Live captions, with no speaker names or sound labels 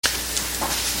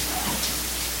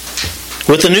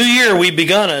With the new year, we've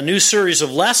begun a new series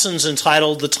of lessons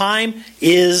entitled The Time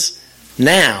Is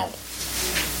Now,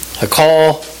 a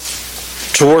call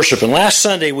to worship. And last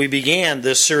Sunday, we began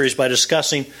this series by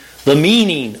discussing the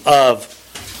meaning of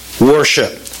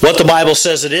worship, what the Bible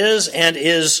says it is and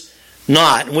is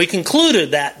not. And we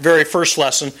concluded that very first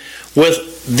lesson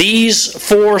with these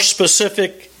four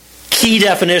specific key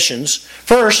definitions.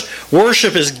 First,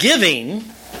 worship is giving,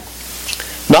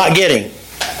 not getting.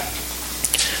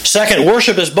 Second,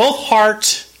 worship is both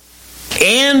heart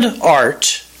and art.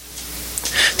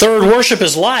 Third, worship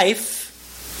is life,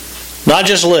 not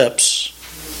just lips.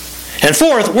 And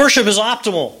fourth, worship is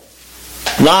optimal,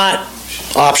 not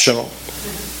optional.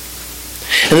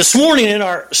 And this morning in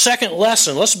our second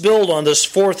lesson, let's build on this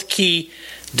fourth key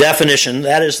definition.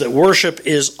 That is that worship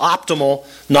is optimal,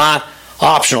 not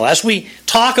optional. As we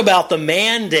talk about the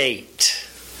mandate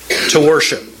to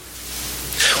worship,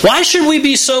 why should we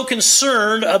be so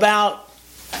concerned about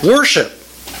worship?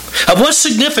 Of what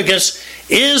significance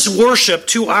is worship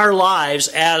to our lives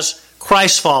as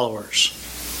Christ followers?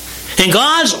 In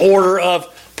God's order of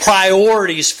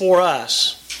priorities for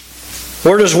us,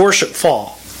 where does worship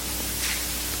fall?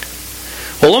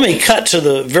 Well, let me cut to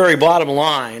the very bottom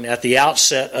line at the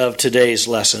outset of today's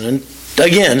lesson and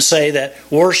again say that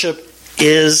worship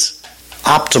is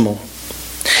optimal.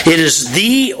 It is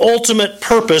the ultimate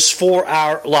purpose for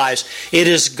our lives. It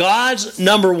is God's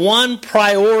number one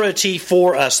priority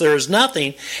for us. There is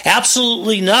nothing,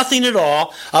 absolutely nothing at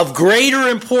all, of greater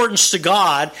importance to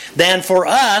God than for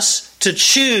us to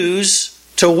choose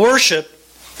to worship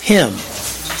Him.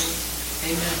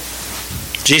 Amen.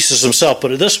 Jesus Himself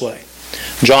put it this way.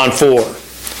 John 4,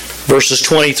 verses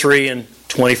 23 and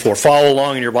 24. Follow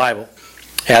along in your Bible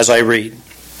as I read.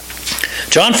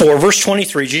 John 4, verse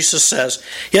 23, Jesus says,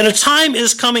 "Yet a time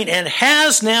is coming and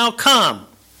has now come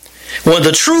when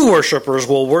the true worshipers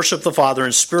will worship the Father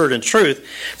in spirit and truth,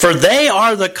 for they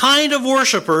are the kind of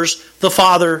worshipers the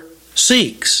Father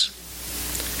seeks.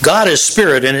 God is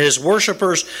spirit, and His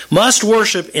worshipers must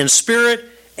worship in spirit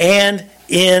and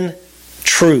in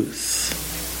truth."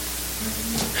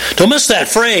 Don't miss that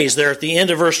phrase there at the end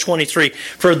of verse 23.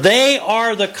 For they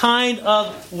are the kind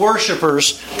of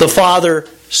worshipers the Father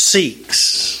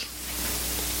seeks.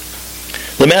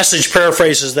 The Message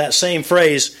paraphrases that same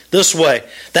phrase this way.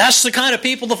 That's the kind of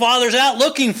people the Father's out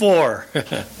looking for. And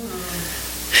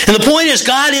the point is,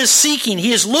 God is seeking.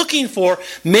 He is looking for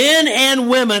men and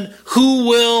women who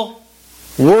will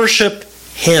worship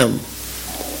Him.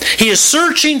 He is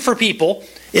searching for people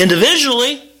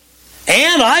individually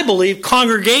and, I believe,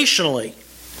 congregationally,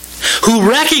 who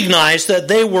recognize that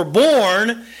they were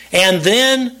born and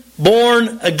then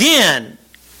born again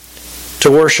to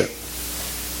worship.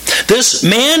 This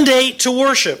mandate to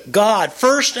worship God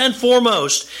first and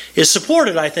foremost is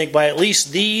supported, I think, by at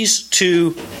least these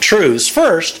two truths.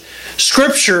 First,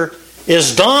 Scripture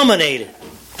is dominated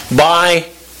by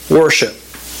worship.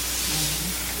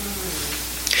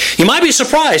 You might be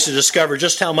surprised to discover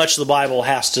just how much the Bible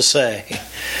has to say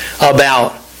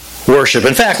about worship.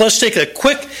 In fact, let's take a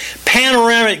quick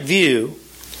panoramic view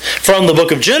from the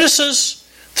book of Genesis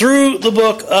through the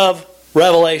book of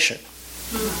Revelation.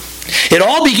 It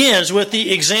all begins with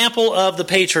the example of the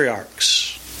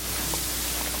patriarchs.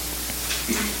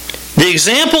 The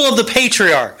example of the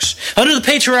patriarchs. Under the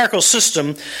patriarchal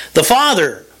system, the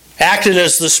father acted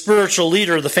as the spiritual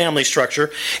leader of the family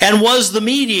structure and was the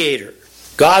mediator.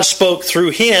 God spoke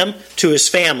through him to his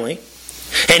family,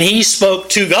 and he spoke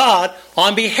to God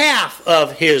on behalf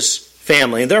of his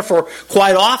family. And therefore,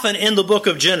 quite often in the book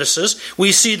of Genesis,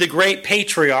 we see the great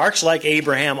patriarchs like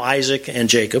Abraham, Isaac, and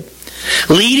Jacob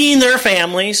leading their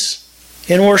families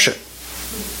in worship.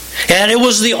 And it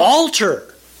was the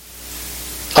altar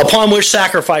upon which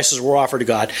sacrifices were offered to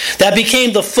God that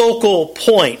became the focal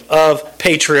point of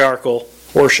patriarchal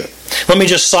worship. Let me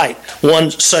just cite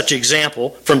one such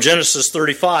example from Genesis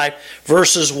 35,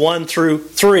 verses 1 through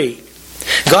 3.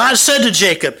 God said to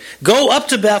Jacob, "Go up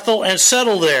to Bethel and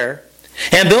settle there,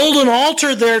 and build an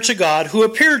altar there to God who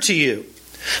appeared to you."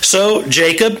 So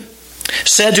Jacob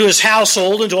said to his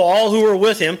household and to all who were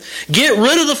with him, "Get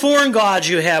rid of the foreign gods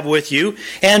you have with you,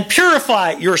 and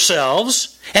purify yourselves,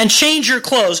 and change your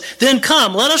clothes. Then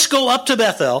come, let us go up to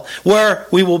Bethel, where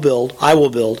I will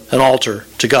build an altar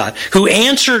to God, who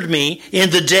answered me in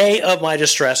the day of my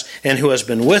distress, and who has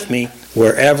been with me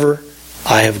wherever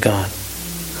I have gone."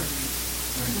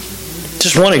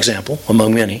 Just one example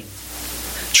among many.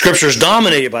 Scripture is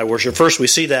dominated by worship. First, we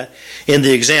see that in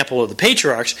the example of the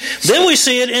patriarchs. Then we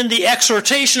see it in the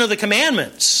exhortation of the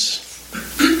commandments.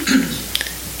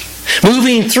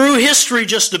 Moving through history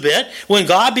just a bit, when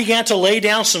God began to lay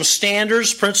down some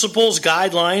standards, principles,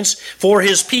 guidelines for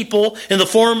His people in the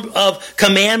form of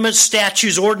commandments,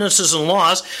 statutes, ordinances, and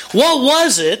laws, what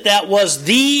was it that was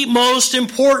the most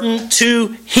important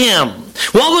to Him?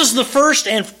 What was the first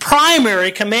and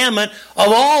primary commandment of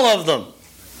all of them?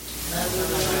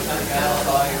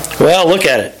 Well, look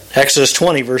at it. Exodus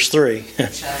 20, verse 3.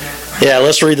 Yeah,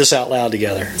 let's read this out loud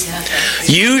together.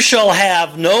 You shall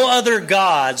have no other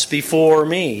gods before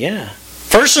me. Yeah.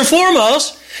 First and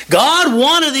foremost, God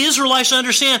wanted the Israelites to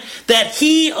understand that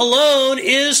He alone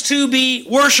is to be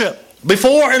worshipped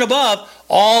before and above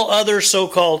all other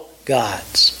so-called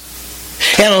gods.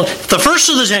 And the first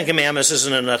of the Ten Commandments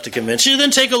isn't enough to convince you.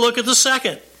 Then take a look at the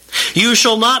second. You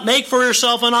shall not make for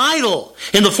yourself an idol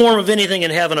in the form of anything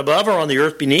in heaven above or on the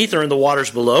earth beneath or in the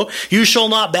waters below. You shall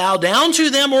not bow down to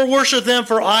them or worship them,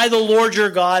 for I, the Lord your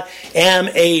God, am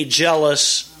a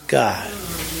jealous God.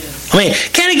 I mean,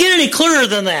 can it get any clearer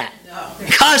than that?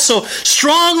 God so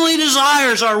strongly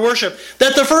desires our worship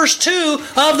that the first two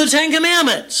of the Ten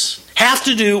Commandments have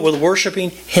to do with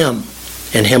worshiping Him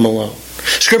and Him alone.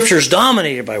 Scripture is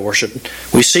dominated by worship.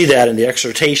 We see that in the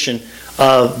exhortation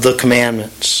of the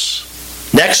commandments.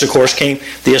 Next, of course, came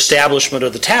the establishment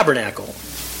of the tabernacle.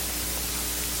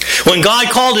 When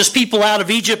God called His people out of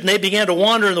Egypt and they began to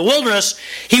wander in the wilderness,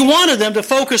 He wanted them to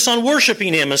focus on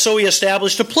worshiping Him, and so He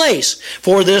established a place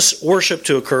for this worship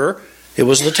to occur. It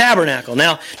was the tabernacle.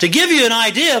 Now, to give you an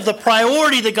idea of the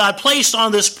priority that God placed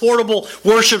on this portable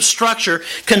worship structure,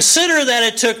 consider that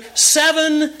it took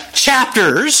 7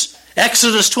 chapters,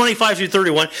 Exodus 25 through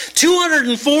 31,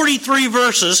 243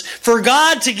 verses for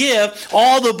God to give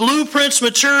all the blueprints,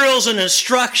 materials, and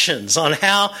instructions on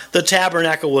how the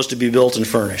tabernacle was to be built and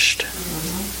furnished.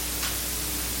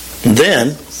 And then,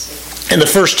 in the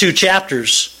first 2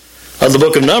 chapters of the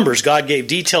book of Numbers, God gave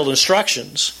detailed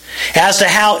instructions as to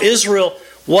how Israel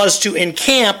was to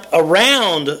encamp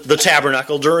around the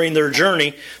tabernacle during their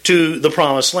journey to the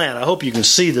Promised Land. I hope you can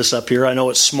see this up here. I know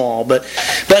it's small, but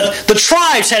the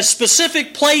tribes had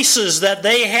specific places that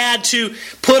they had to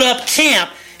put up camp.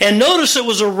 And notice it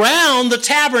was around the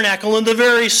tabernacle in the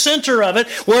very center of it,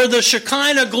 where the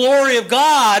Shekinah glory of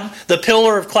God, the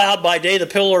pillar of cloud by day, the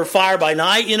pillar of fire by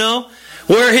night,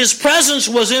 where His presence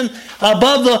was in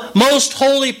above the most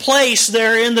holy place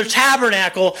there in the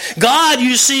tabernacle. God,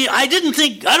 you see, I don't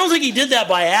think He did that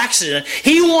by accident.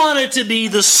 He wanted to be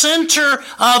the center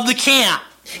of the camp.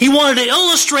 He wanted to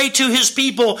illustrate to His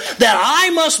people that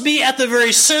I must be at the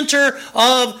very center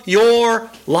of your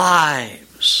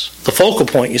lives. The focal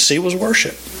point, you see, was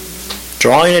worship,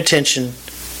 drawing attention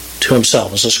to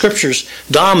Himself. And so Scripture's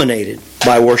dominated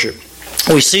by worship.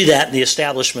 We see that in the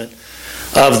establishment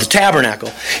of the tabernacle.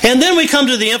 And then we come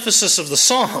to the emphasis of the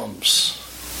Psalms.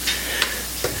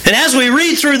 And as we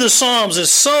read through the Psalms,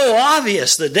 it's so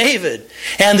obvious that David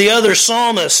and the other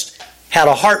psalmists had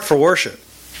a heart for worship.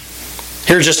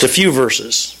 Here are just a few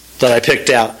verses that I picked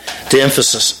out to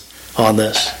emphasis on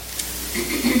this.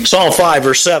 Psalm 5,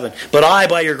 verse 7. But I,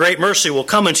 by your great mercy, will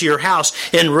come into your house.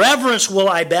 In reverence will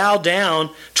I bow down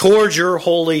toward your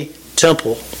holy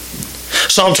temple.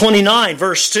 Psalm 29,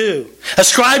 verse 2.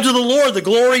 Ascribe to the Lord the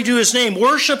glory due His name.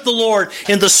 Worship the Lord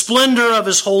in the splendor of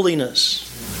His holiness.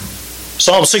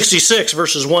 Psalm 66,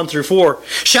 verses 1 through 4.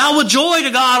 Shout with joy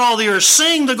to God, all the earth.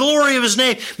 Sing the glory of His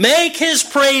name. Make His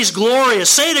praise glorious.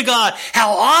 Say to God,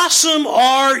 how awesome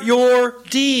are your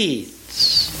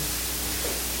deeds.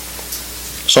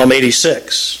 Psalm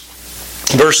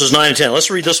 86, verses 9 and 10.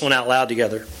 Let's read this one out loud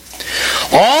together.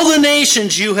 All the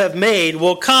nations you have made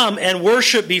will come and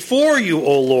worship before you,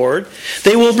 O Lord.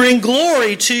 They will bring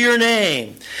glory to your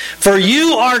name. For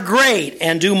you are great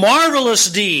and do marvelous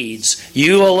deeds.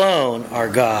 You alone are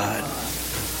God.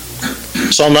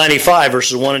 Psalm 95,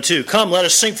 verses 1 and 2. Come, let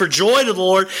us sing for joy to the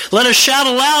Lord. Let us shout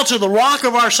aloud to the rock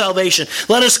of our salvation.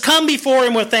 Let us come before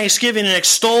Him with thanksgiving and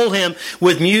extol Him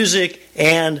with music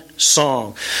and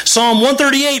song. Psalm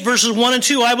 138, verses 1 and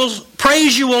 2. I will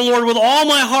praise you, O Lord, with all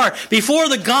my heart. Before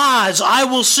the gods, I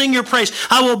will sing your praise.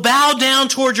 I will bow down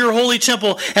toward your holy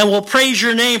temple and will praise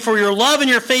your name for your love and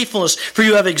your faithfulness. For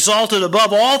you have exalted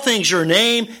above all things your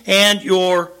name and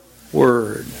your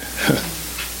word.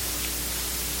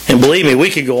 And believe me, we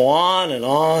could go on and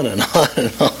on and on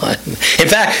and on. In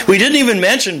fact, we didn't even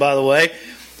mention, by the way,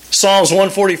 Psalms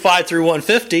 145 through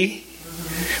 150,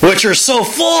 which are so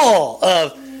full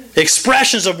of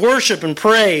expressions of worship and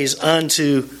praise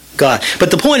unto God. But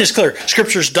the point is clear.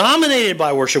 Scripture is dominated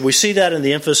by worship. We see that in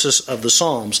the emphasis of the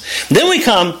Psalms. Then we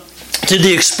come to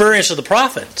the experience of the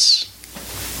prophets.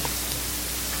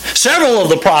 Several of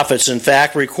the prophets, in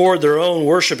fact, record their own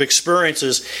worship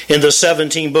experiences in the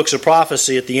 17 books of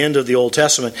prophecy at the end of the Old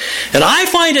Testament. And I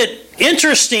find it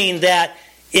interesting that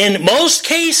in most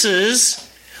cases,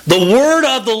 the word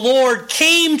of the Lord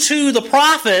came to the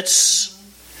prophets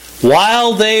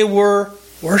while they were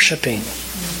worshiping.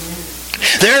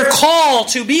 Their call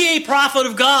to be a prophet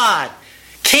of God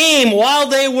came while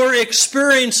they were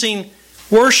experiencing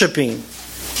worshiping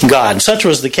God. And such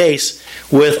was the case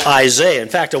with Isaiah. In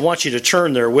fact, I want you to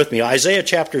turn there with me. Isaiah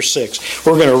chapter 6.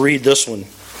 We're going to read this one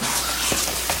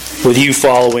with you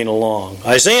following along.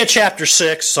 Isaiah chapter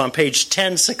 6 is on page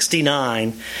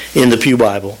 1069 in the Pew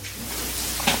Bible.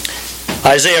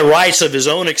 Isaiah writes of his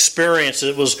own experience.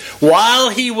 It was while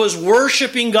he was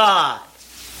worshiping God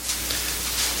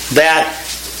that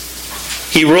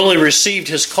he really received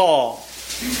his call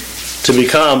to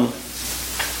become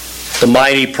the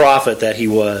mighty prophet that he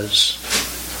was.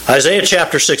 Isaiah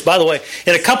chapter 6. By the way,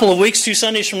 in a couple of weeks, 2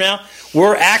 Sundays from now,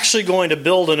 we're actually going to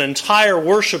build an entire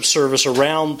worship service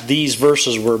around these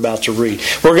verses we're about to read.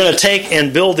 We're going to take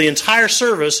and build the entire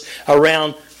service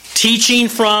around teaching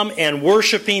from and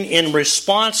worshiping in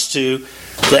response to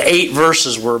the 8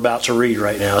 verses we're about to read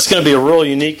right now. It's going to be a real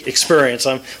unique experience.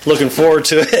 I'm looking forward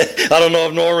to it. I don't know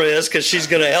if Norma is, because she's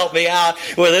going to help me out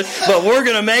with it. But we're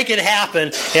going to make it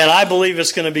happen, and I believe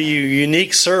it's going to be a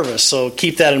unique service. So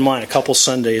keep that in mind a couple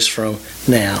Sundays from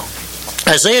now.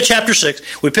 Isaiah chapter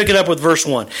 6, we pick it up with verse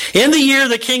 1. In the year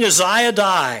that King Uzziah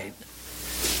died,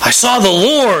 I saw the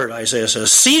Lord, Isaiah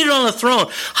says, seated on a throne,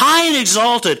 high and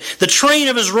exalted. The train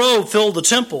of his robe filled the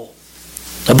temple.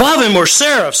 Above him were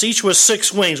seraphs, each with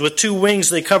 6 wings. With 2 wings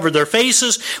they covered their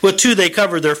faces, with 2 they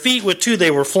covered their feet, with 2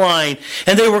 they were flying.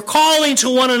 And they were calling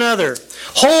to one another,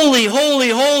 Holy, holy,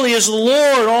 holy is the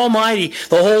Lord Almighty.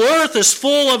 The whole earth is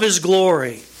full of His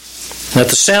glory. And at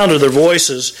the sound of their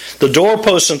voices, the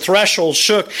doorposts and thresholds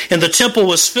shook, and the temple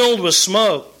was filled with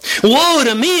smoke. Woe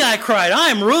to me, I cried, I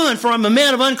am ruined, for I am a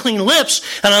man of unclean lips,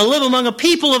 and I live among a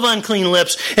people of unclean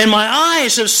lips, and my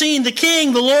eyes have seen the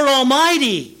King, the Lord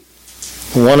Almighty.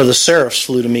 And one of the seraphs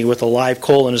flew to me with a live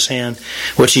coal in his hand,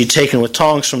 which he had taken with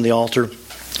tongs from the altar.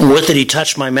 And with it he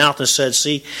touched my mouth and said,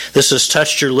 See, this has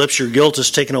touched your lips, your guilt is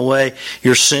taken away,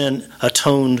 your sin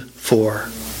atoned for.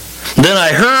 Then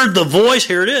I heard the voice,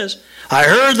 here it is, I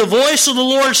heard the voice of the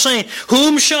Lord saying,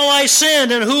 Whom shall I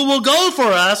send, and who will go for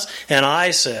us? And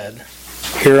I said,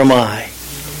 Here am I,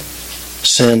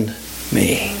 send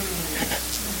me.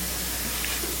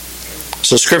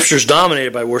 So Scripture is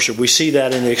dominated by worship. We see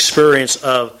that in the experience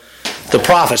of the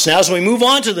prophets. Now as we move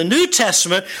on to the New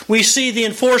Testament, we see the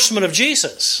enforcement of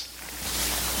Jesus.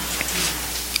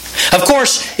 Of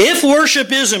course, if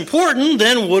worship is important,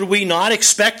 then would we not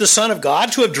expect the Son of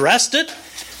God to have addressed it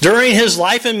during His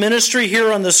life and ministry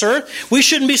here on this earth? We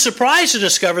shouldn't be surprised to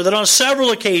discover that on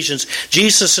several occasions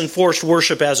Jesus enforced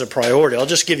worship as a priority. I'll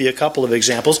just give you a couple of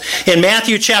examples. In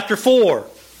Matthew chapter 4,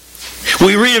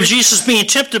 we read of Jesus being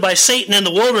tempted by Satan in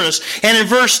the wilderness. And in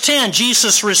verse 10,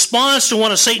 Jesus responds to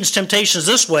one of Satan's temptations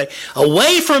this way,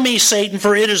 Away from me, Satan,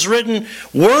 for it is written,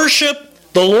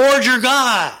 Worship the Lord your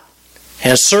God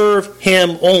and serve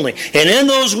Him only. And in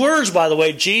those words, by the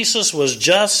way, Jesus was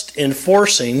just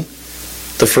enforcing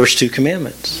the first 2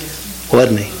 commandments,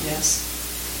 wasn't He?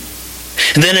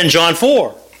 Yes. And then in John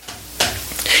 4,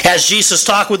 as Jesus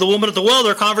talked with the woman at the well,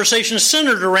 their conversation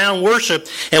centered around worship.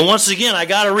 And once again, I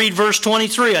got to read verse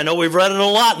 23. I know we've read it a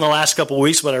lot in the last couple of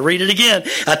weeks, but I read it again.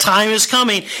 A time is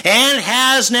coming and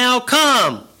has now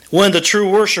come when the true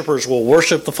worshipers will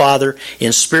worship the Father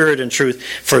in spirit and truth,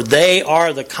 for they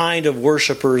are the kind of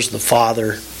worshipers the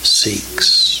Father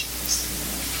seeks.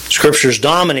 Scripture is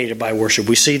dominated by worship.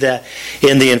 We see that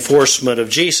in the enforcement of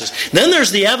Jesus. Then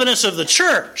there's the evidence of the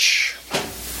church.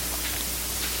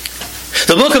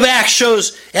 The book of Acts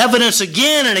shows evidence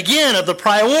again and again of the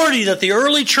priority that the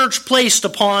early church placed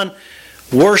upon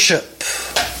worship.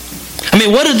 I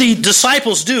mean, what did the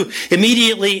disciples do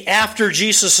immediately after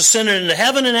Jesus ascended into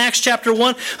heaven in Acts chapter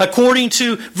 1? According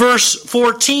to verse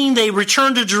 14, they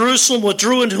returned to Jerusalem,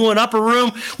 withdrew into an upper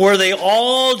room where they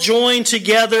all joined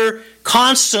together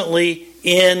constantly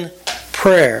in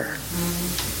prayer.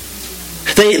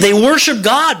 They worshiped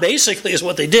God, basically, is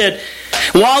what they did,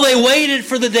 while they waited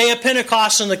for the day of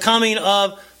Pentecost and the coming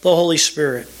of the Holy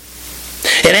Spirit.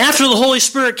 And after the Holy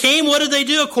Spirit came, what did they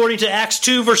do? According to Acts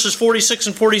 2, verses 46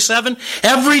 and 47,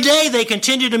 every day they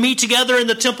continued to meet together in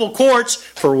the temple courts,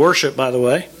 for worship, by the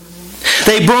way.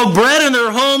 They broke bread in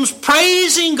their homes,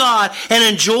 praising God and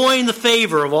enjoying the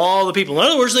favor of all the people. In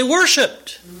other words, they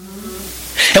worshiped.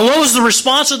 And what was the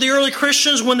response of the early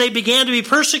Christians when they began to be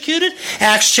persecuted?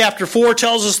 Acts chapter 4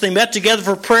 tells us they met together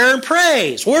for prayer and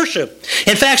praise, worship.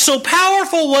 In fact, so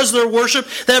powerful was their worship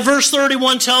that verse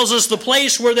 31 tells us the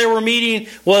place where they were meeting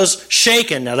was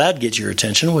shaken. Now that'd get your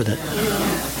attention, wouldn't it?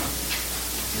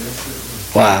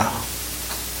 Wow.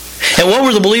 And what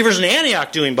were the believers in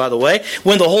Antioch doing, by the way,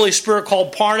 when the Holy Spirit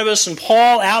called Barnabas and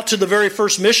Paul out to the very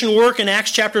first mission work in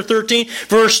Acts chapter 13?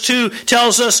 Verse 2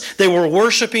 tells us they were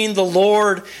worshiping the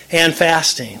Lord and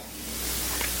fasting.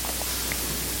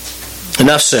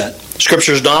 Enough said.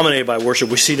 Scripture is dominated by worship.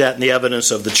 We see that in the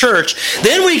evidence of the church.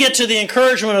 Then we get to the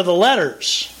encouragement of the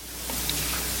letters.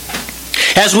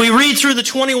 As we read through the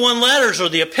 21 letters or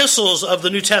the epistles of the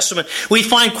New Testament, we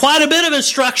find quite a bit of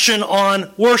instruction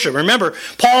on worship. Remember,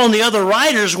 Paul and the other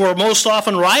writers were most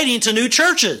often writing to new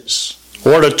churches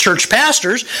or to church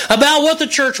pastors about what the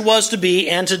church was to be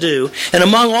and to do. And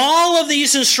among all of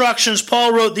these instructions,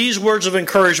 Paul wrote these words of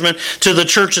encouragement to the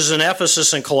churches in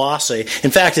Ephesus and Colossae.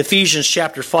 In fact, Ephesians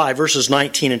chapter 5, verses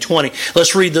 19 and 20.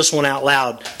 Let's read this one out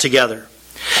loud together.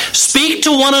 Speak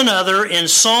to one another in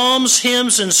psalms,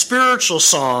 hymns, and spiritual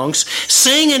songs.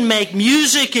 Sing and make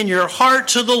music in your heart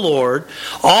to the Lord,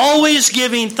 always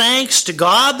giving thanks to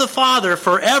God the Father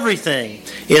for everything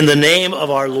in the name of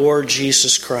our Lord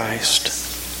Jesus Christ.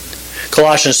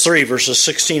 Colossians 3, verses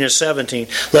 16 and 17.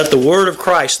 Let the word of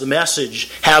Christ, the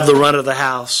message, have the run of the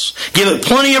house. Give it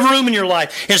plenty of room in your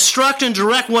life. Instruct and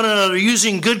direct one another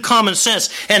using good common sense.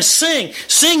 And sing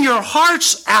your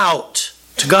hearts out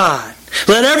to God.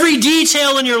 Let every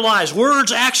detail in your lives,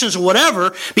 words, actions,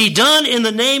 whatever, be done in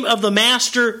the name of the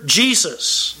Master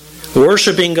Jesus.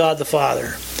 Worshiping God the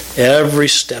Father every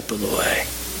step of the way.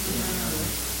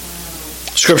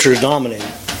 Scripture is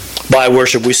dominated by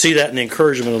worship. We see that in the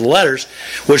encouragement of the letters,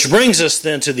 which brings us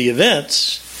then to the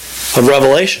events of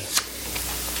Revelation.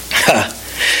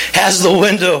 As the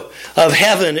window of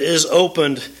heaven is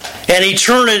opened and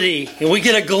eternity, and we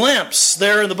get a glimpse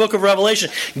there in the book of Revelation.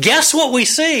 Guess what we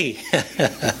see?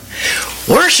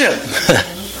 Worship.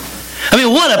 I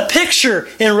mean, what a picture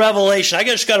in Revelation. I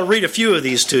just got to read a few of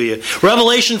these to you.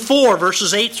 Revelation 4,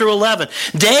 verses 8 through 11.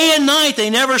 Day and night they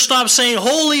never stop saying,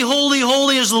 Holy, holy,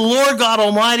 holy is the Lord God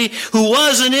Almighty, who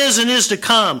was and is to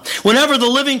come. Whenever the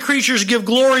living creatures give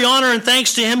glory, honor, and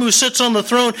thanks to Him who sits on the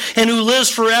throne and who lives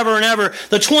forever and ever,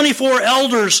 the 24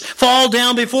 elders fall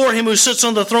down before Him who sits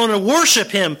on the throne and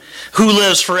worship Him who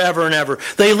lives forever and ever.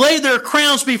 They lay their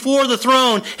crowns before the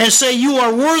throne and say, You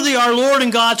are worthy, our Lord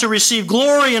and God, to receive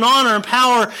glory and honor and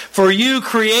power, for you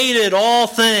created all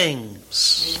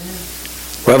things.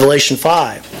 Revelation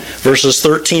 5, verses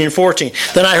 13 and 14.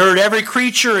 Then I heard every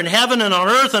creature in heaven and on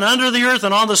earth and under the earth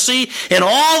and on the sea and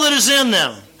all that is in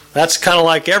them. That's kind of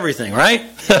like everything, right?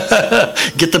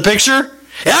 Get the picture?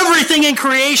 Everything in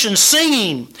creation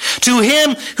singing to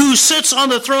Him who sits on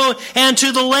the throne and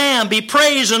to the Lamb be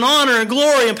praise and honor and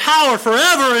glory and power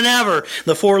forever and ever.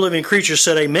 The four living creatures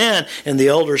said amen, and the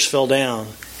elders fell down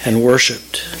and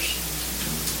worshipped.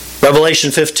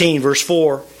 Revelation 15, verse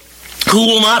 4. Who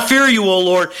will not fear you, O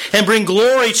Lord, and bring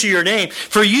glory to your name?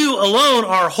 For you alone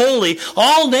are holy.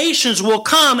 All nations will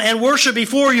come and worship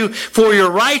before you, for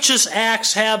your righteous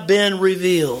acts have been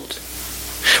revealed.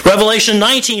 Revelation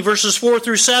 19, verses 4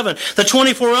 through 7. The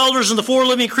 24 elders and the four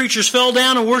living creatures fell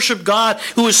down and worshiped God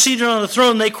who is seated on the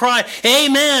throne. They cried,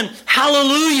 Amen,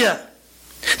 hallelujah.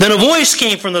 Then a voice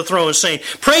came from the throne saying,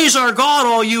 Praise our God,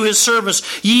 all you His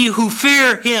servants, ye who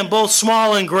fear Him, both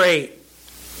small and great.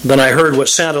 Then I heard what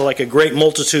sounded like a great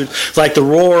multitude, like the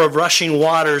roar of rushing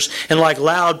waters, and like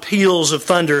loud peals of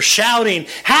thunder, shouting,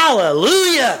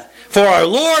 Hallelujah! For our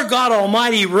Lord God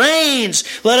Almighty reigns.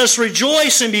 Let us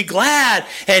rejoice and be glad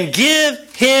and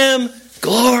give Him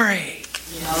glory.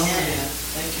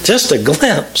 Just a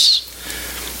glimpse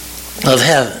of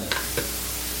heaven.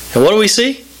 And what do we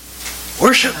see?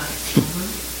 Worship.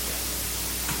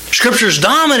 Scripture is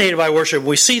dominated by worship.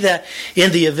 We see that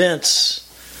in the events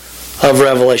of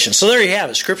Revelation. So there you have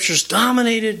it. Scripture is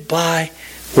dominated by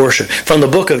worship. From the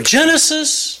book of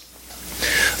Genesis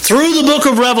through the book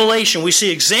of Revelation, we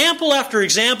see example after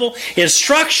example,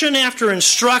 instruction after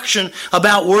instruction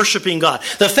about worshiping God.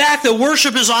 The fact that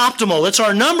worship is optimal, it's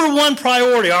our number one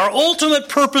priority, our ultimate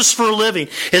purpose for living,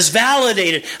 is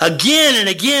validated again and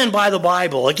again by the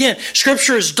Bible. Again,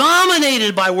 Scripture is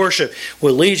dominated by worship,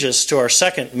 which leads us to our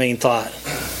second main thought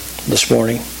this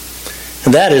morning.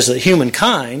 And that is that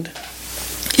humankind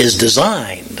is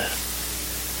designed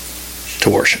to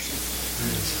worship.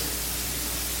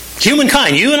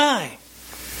 Humankind, you and I,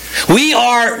 we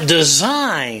are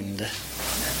designed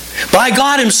by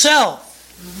God Himself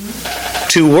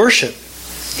to worship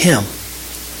Him.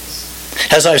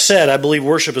 As I've said, I believe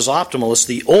worship is optimal. It's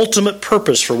the ultimate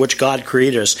purpose for which God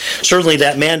created us. Certainly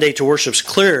that mandate to worship is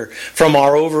clear from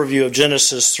our overview of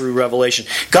Genesis through Revelation.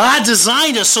 God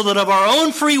designed us so that of our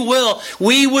own free will,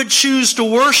 we would choose to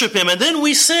worship Him. And then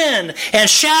we sinned and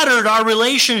shattered our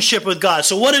relationship with God.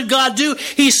 So what did God do?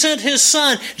 He sent His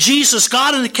Son, Jesus,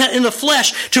 God in the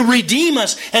flesh, to redeem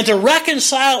us and to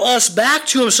reconcile us back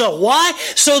to Himself. Why?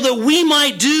 So that we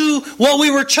might do what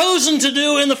we were chosen to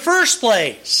do in the first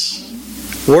place.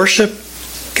 Worship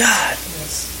God.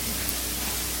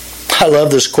 I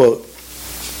love this quote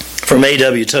from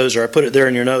A.W. Tozer. I put it there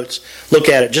in your notes. Look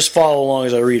at it. Just follow along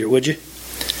as I read it, would you?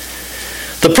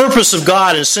 The purpose of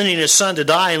God in sending His Son to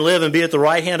die and live and be at the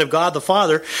right hand of God the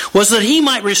Father was that He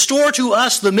might restore to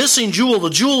us the missing jewel,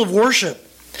 the jewel of worship.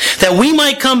 That we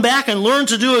might come back and learn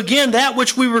to do again that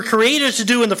which we were created to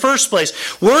do in the first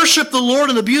place. Worship the Lord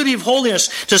in the beauty of holiness.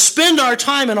 To spend our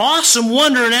time in awesome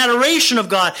wonder and adoration of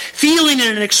God. Feeling it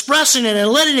and expressing it and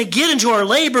letting it get into our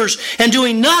labors and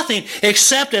doing nothing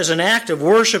except as an act of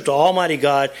worship to Almighty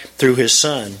God through His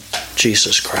Son,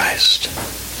 Jesus Christ.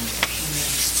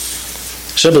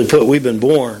 Simply put, we've been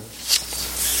born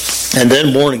and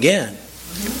then born again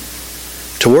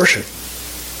to worship.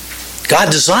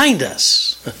 God designed us.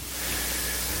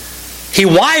 He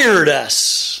wired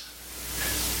us.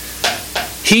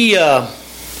 He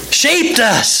shaped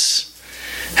us.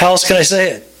 How else can I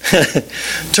say it?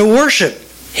 To worship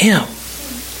Him.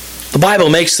 The Bible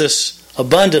makes this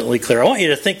abundantly clear. I want you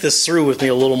to think this through with me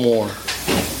a little more.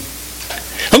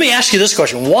 Let me ask you this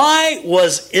question. Why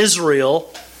was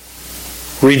Israel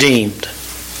redeemed?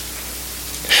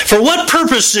 For what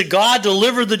purpose did God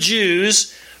deliver the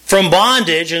Jews from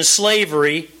bondage and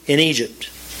slavery in Egypt?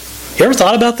 You ever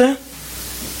thought about that?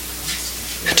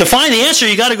 To find the answer,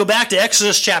 you got to go back to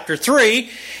Exodus chapter 3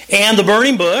 and the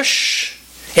burning bush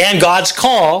and God's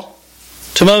call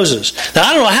to Moses. Now,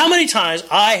 I don't know how many times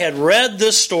I had read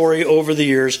this story over the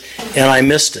years and I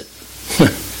missed it.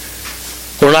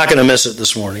 We're not going to miss it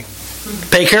this morning.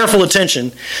 Pay careful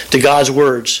attention to God's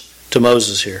words to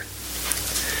Moses here.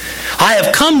 I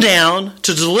have come down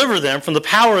to deliver them from the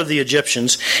power of the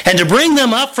Egyptians and to bring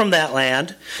them up from that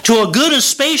land to a good and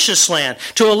spacious land,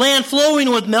 to a land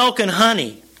flowing with milk and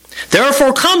honey.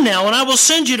 Therefore come now, and I will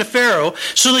send you to Pharaoh,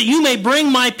 so that you may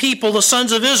bring my people, the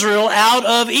sons of Israel, out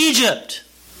of Egypt.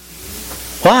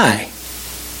 Why?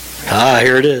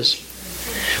 Here it is.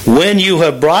 When you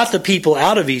have brought the people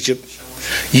out of Egypt,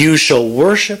 you shall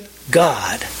worship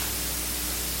God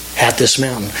at this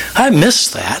mountain. I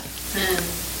missed that.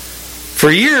 For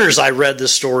years I read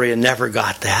this story and never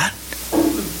got that.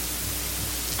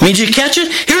 I mean, did you catch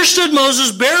it? Here stood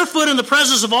Moses barefoot in the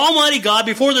presence of Almighty God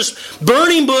before this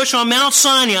burning bush on Mount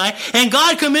Sinai, and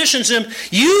God commissions him,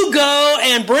 you go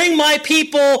and bring my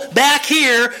people back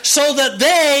here so that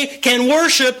they can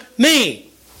worship me.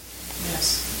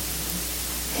 Yes.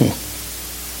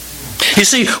 You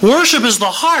see, worship is the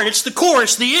heart, it's the core,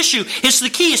 it's the issue, it's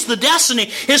the key, it's the destiny,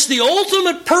 it's the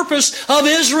ultimate purpose of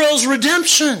Israel's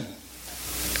redemption.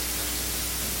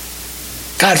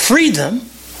 God freed them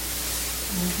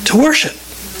to worship.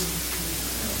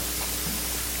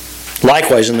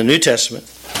 Likewise, in the New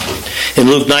Testament, in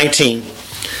Luke 19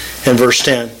 and verse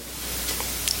 10,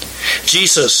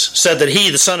 Jesus said that He,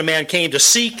 the Son of Man, came to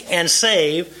seek and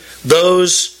save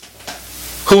those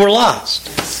who were lost.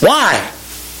 Why?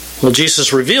 Well,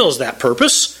 Jesus reveals that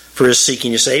purpose for His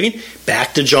seeking and saving.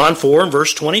 Back to John 4 and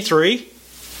verse 23.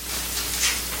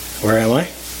 Where am I?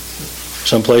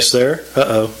 Someplace there?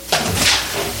 Uh-oh.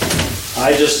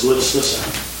 I just glitched this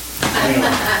out. Hang on.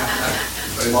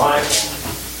 My fault.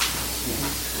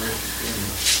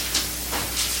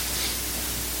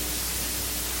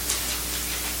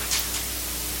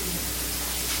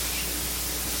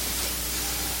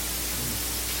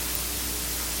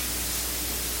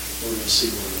 We're going to see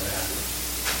where we're at.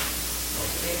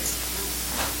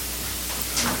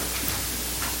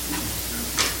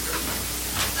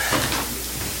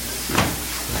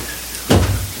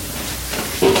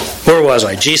 Where was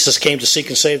I? Jesus came to seek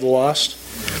and save the lost.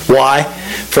 Why?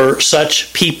 For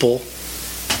such people,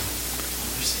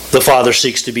 the Father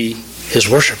seeks to be His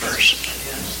worshipers.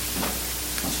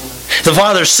 The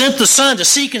Father sent the Son to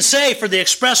seek and save for the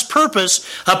express purpose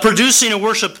of producing and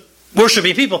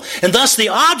worshiping people. And thus the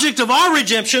object of our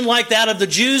redemption, like that of the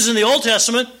Jews in the Old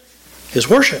Testament, is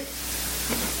worship.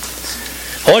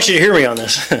 I want you to hear me on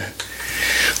this.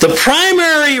 The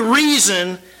primary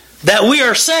reason that we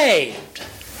are saved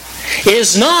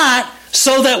is not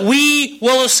so that we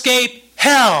will escape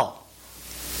hell.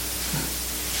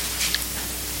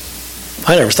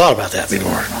 I never thought about that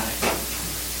before.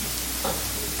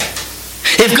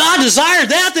 If God desired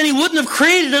that, then He wouldn't have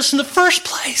created us in the first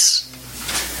place.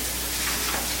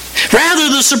 Rather,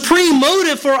 the supreme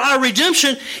motive for our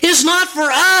redemption is not for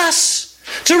us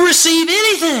to receive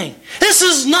anything. This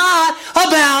is not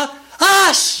about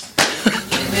us.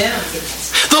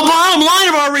 The bottom line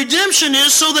of our redemption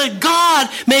is so that God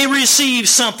may receive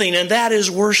something, and that is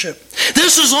worship.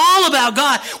 This is all about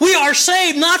God. We are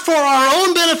saved not for our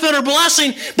own benefit or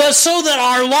blessing, but so that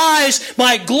our lives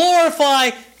might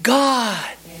glorify God.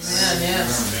 Amen.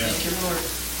 Yes. Thank you, Lord.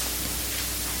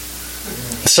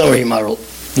 Some of you might be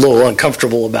a little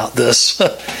uncomfortable about this.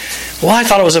 Well, I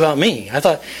thought it was about me. I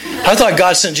thought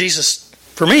God sent Jesus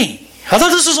for me. I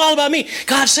thought this was all about me.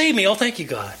 God saved me. Oh, thank you,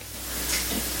 God.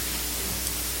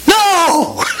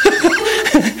 No!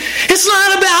 It's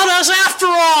not about us after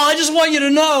all. I just want you to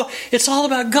know it's all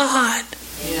about God.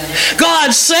 Yeah.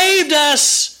 God saved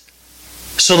us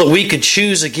so that we could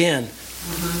choose again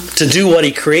to do what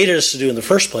He created us to do in the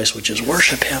first place, which is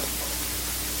worship Him.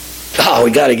 Oh,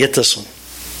 we got to get this one.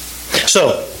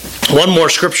 So, one more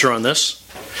scripture on this.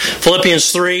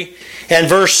 Philippians 3 and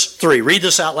verse 3. Read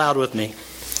this out loud with me.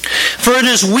 For it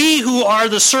is we who are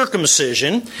the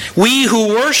circumcision, we who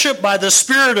worship by the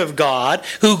Spirit of God,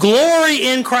 who glory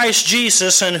in Christ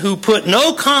Jesus, and who put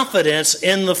no confidence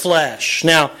in the flesh.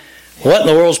 Now, what in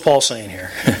the world is Paul saying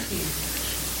here?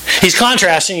 He's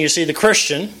contrasting, you see, the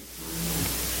Christian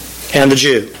and the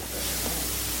Jew.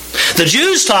 The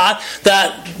Jews taught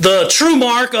that the true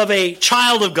mark of a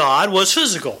child of God was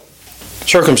physical,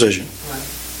 circumcision.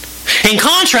 In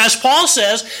contrast, Paul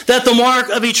says that the mark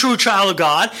of a true child of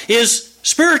God is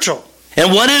spiritual.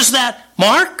 And what is that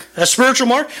mark? A spiritual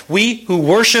mark? We who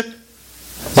worship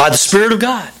by the Spirit of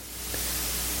God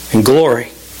and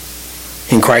glory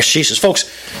in Christ Jesus. Folks,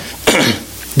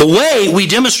 the way we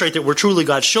demonstrate that we're truly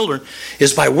God's children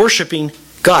is by worshiping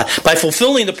God, by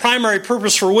fulfilling the primary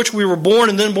purpose for which we were born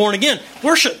and then born again.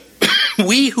 Worship.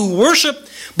 We who worship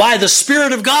by the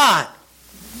Spirit of God,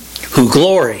 who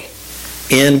glory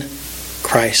in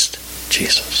Christ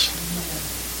Jesus.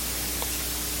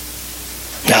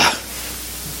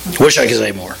 Wish I could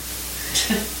say more.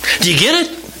 Do you get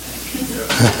it?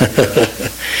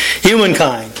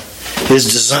 Humankind is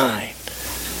designed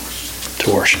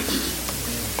to worship.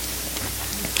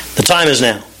 The time is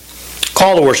now.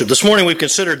 Call to worship. This morning we've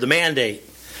considered the mandate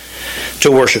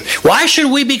to worship. Why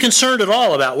should we be concerned at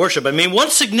all about worship? I mean,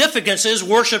 what significance is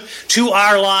worship to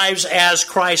our lives as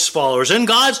Christ followers? In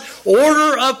God's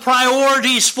order of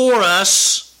priorities for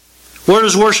us, where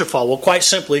does worship fall? Well, quite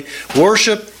simply,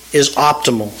 worship is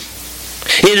optimal.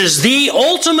 It is the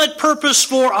ultimate purpose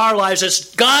for our lives.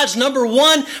 It's God's number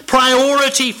one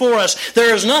priority for us.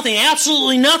 There is nothing,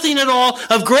 absolutely nothing at all,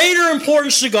 of greater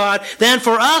importance to God than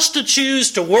for us to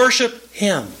choose to worship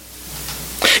Him.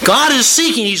 God is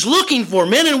seeking, He's looking for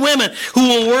men and women who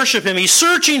will worship Him. He's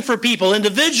searching for people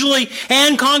individually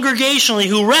and congregationally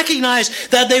who recognize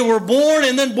that they were born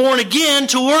and then born again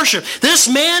to worship.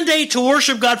 This mandate to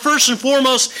worship God first and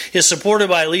foremost is supported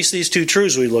by at least these two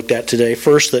truths we looked at today.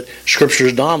 First, that Scripture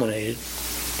is dominated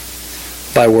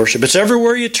by worship. It's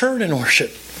everywhere you turn in worship.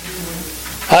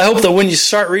 I hope that when you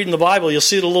start reading the Bible, you'll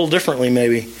see it a little differently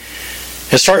maybe.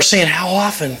 And start seeing how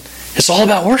often it's all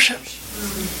about worship.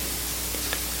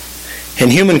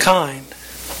 And humankind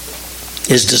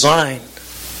is designed.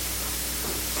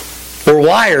 We're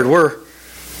wired. We're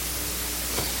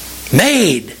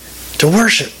made to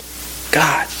worship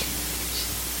God.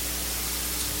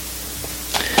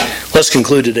 Let's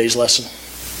conclude today's lesson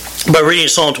by reading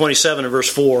Psalm 27 and verse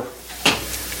 4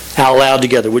 out loud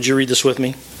together. Would you read this with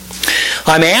me?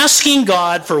 I'm asking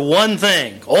God for one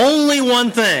thing, only one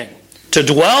thing. To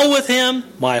dwell with Him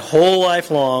my whole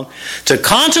life long, to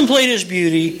contemplate His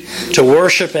beauty, to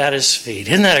worship at His feet.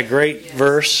 Isn't that a great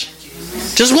verse?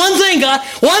 Just one thing, God.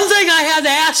 One thing I had to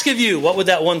ask of you. What would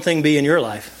that one thing be in your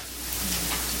life?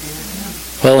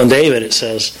 Well, in David it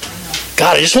says,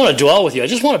 God, I just want to dwell with you. I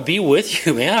just want to be with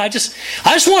you, man. I just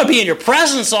want to be in your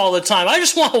presence all the time. I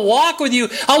just want to walk with you.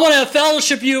 I want to have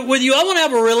fellowship with you. I want to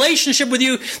have a relationship with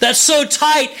you that's so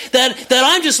tight that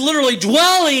I'm just literally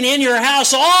dwelling in your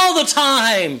house all the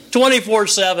time,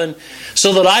 24/7,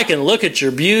 so that I can look at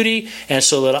your beauty and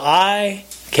so that I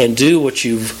can do what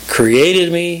you've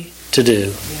created me to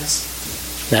do.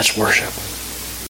 Yes. That's worship.